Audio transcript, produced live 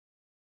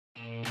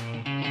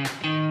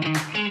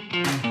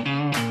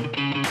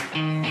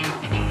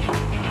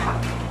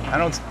I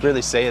don't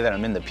really say that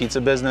I'm in the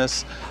pizza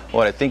business.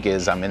 What I think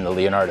is I'm in the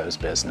Leonardo's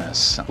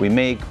business. We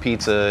make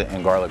pizza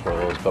and garlic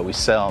rolls, but we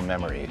sell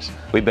memories.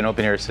 We've been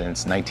open here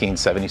since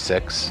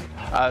 1976.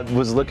 I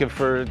was looking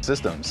for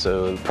systems,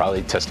 so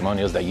probably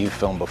testimonials that you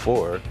filmed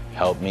before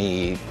helped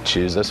me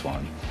choose this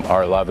one.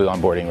 Our Lavu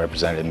onboarding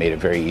representative made it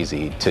very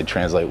easy to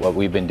translate what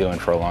we've been doing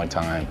for a long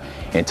time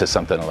into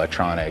something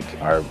electronic.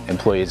 Our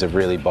employees have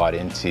really bought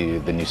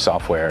into the new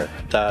software.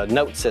 The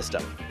note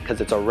system,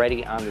 because it's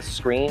already on the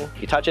screen.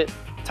 You touch it,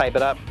 type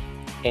it up,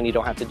 and you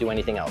don't have to do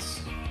anything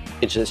else.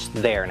 It's just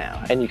there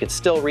now, and you can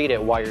still read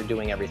it while you're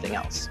doing everything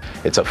else.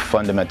 It's a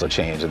fundamental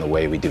change in the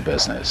way we do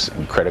business.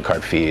 And credit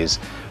card fees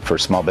for a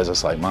small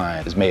business like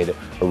mine has made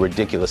a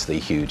ridiculously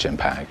huge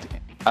impact.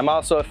 I'm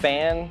also a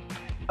fan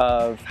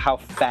of how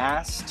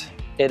fast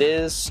it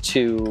is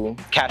to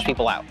cash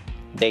people out.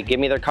 They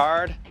give me their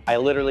card, I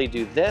literally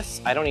do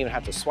this, I don't even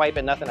have to swipe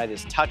it, nothing, I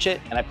just touch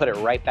it and I put it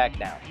right back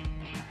down.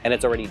 And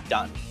it's already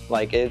done.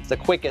 Like, it's the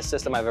quickest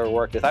system I've ever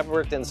worked with. I've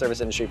worked in the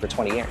service industry for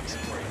 20 years.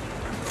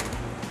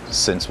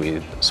 Since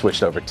we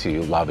switched over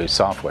to Lavu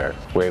software,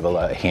 we're able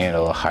to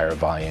handle a higher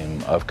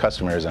volume of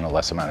customers in a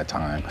less amount of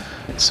time.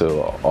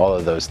 So all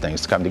of those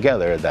things come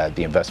together that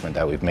the investment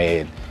that we've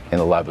made in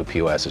the Lavu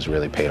POS has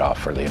really paid off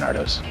for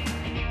Leonardo's.